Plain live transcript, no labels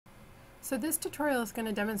So this tutorial is going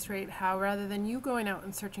to demonstrate how, rather than you going out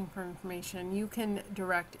and searching for information, you can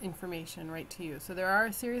direct information right to you. So there are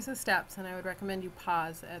a series of steps, and I would recommend you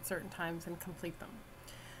pause at certain times and complete them.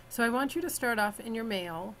 So I want you to start off in your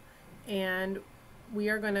mail, and we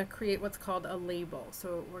are going to create what's called a label.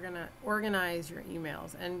 So we're going to organize your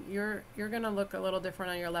emails, and you're going to look a little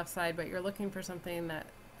different on your left side, but you're looking for something that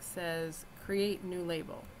says create new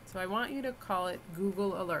label. So I want you to call it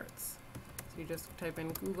Google Alerts. So you just type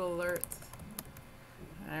in Google Alerts.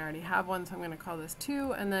 I already have one, so I'm going to call this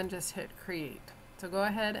 2, and then just hit create. So go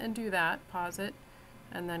ahead and do that, pause it,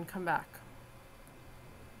 and then come back.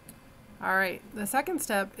 Alright, the second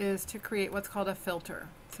step is to create what's called a filter.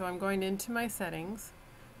 So I'm going into my settings.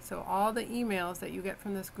 So all the emails that you get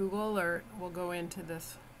from this Google Alert will go into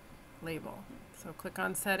this label. So click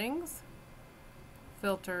on Settings,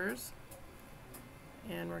 Filters,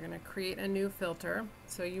 and we're going to create a new filter.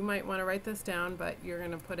 So you might want to write this down, but you're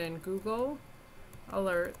going to put in Google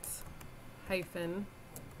Alerts hyphen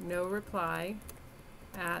no reply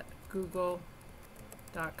at google.com.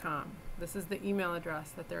 This is the email address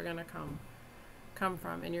that they're going to come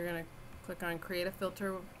from, and you're going to click on create a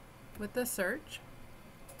filter with the search.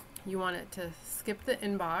 You want it to skip the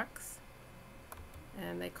inbox,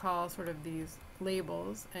 and they call sort of these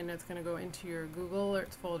labels, and it's going to go into your Google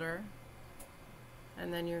Alerts folder,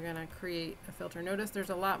 and then you're going to create a filter. Notice there's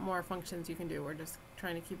a lot more functions you can do. We're just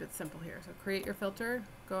trying to keep it simple here. So create your filter,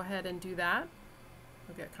 go ahead and do that.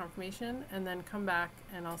 You'll get confirmation, and then come back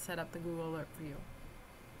and I'll set up the Google Alert for you.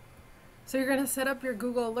 So you're going to set up your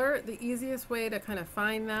Google Alert. The easiest way to kind of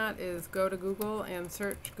find that is go to Google and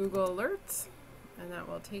search Google Alerts, and that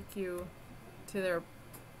will take you to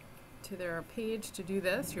their page to do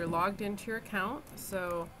this. You're logged into your account,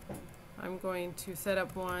 so I'm going to set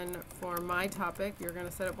up one for my topic. You're going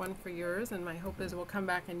to set up one for yours, and my hope is we'll come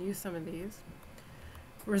back and use some of these.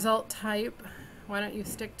 Result type, why don't you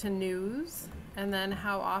stick to news? And then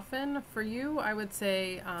how often? For you, I would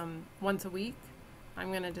say once a week.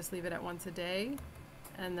 I'm going to just leave it at once a day.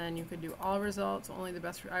 And then you could do all results, only the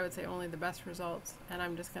best, I would say only the best results. And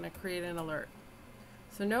I'm just going to create an alert.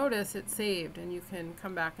 So notice it's saved, and you can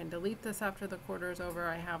come back and delete this after the quarter is over.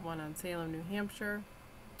 I have one on Salem, New Hampshire.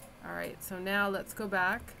 Alright, so now let's go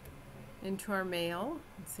back into our mail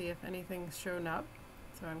and see if anything's shown up.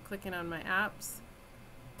 So I'm clicking on my apps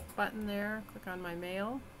button there, click on my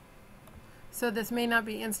mail. So this may not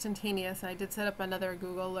be instantaneous. I did set up another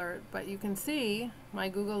Google Alert, but you can see my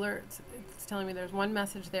Google Alerts, it's telling me there's one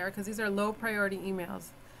message there because these are low priority emails.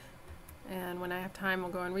 And when I have time,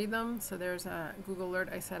 I'll go and read them. So there's a Google Alert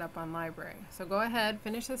I set up on Library. So go ahead,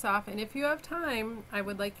 finish this off, and if you have time, I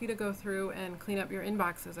would like you to go through and clean up your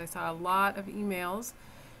inboxes. I saw a lot of emails.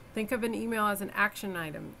 Think of an email as an action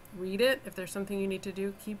item. Read it. If there's something you need to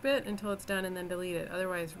do, keep it until it's done and then delete it.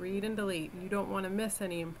 Otherwise, read and delete. You don't want to miss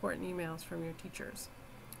any important emails from your teachers.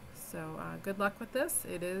 So good luck with this.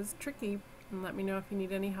 It is tricky, and let me know if you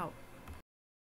need any help.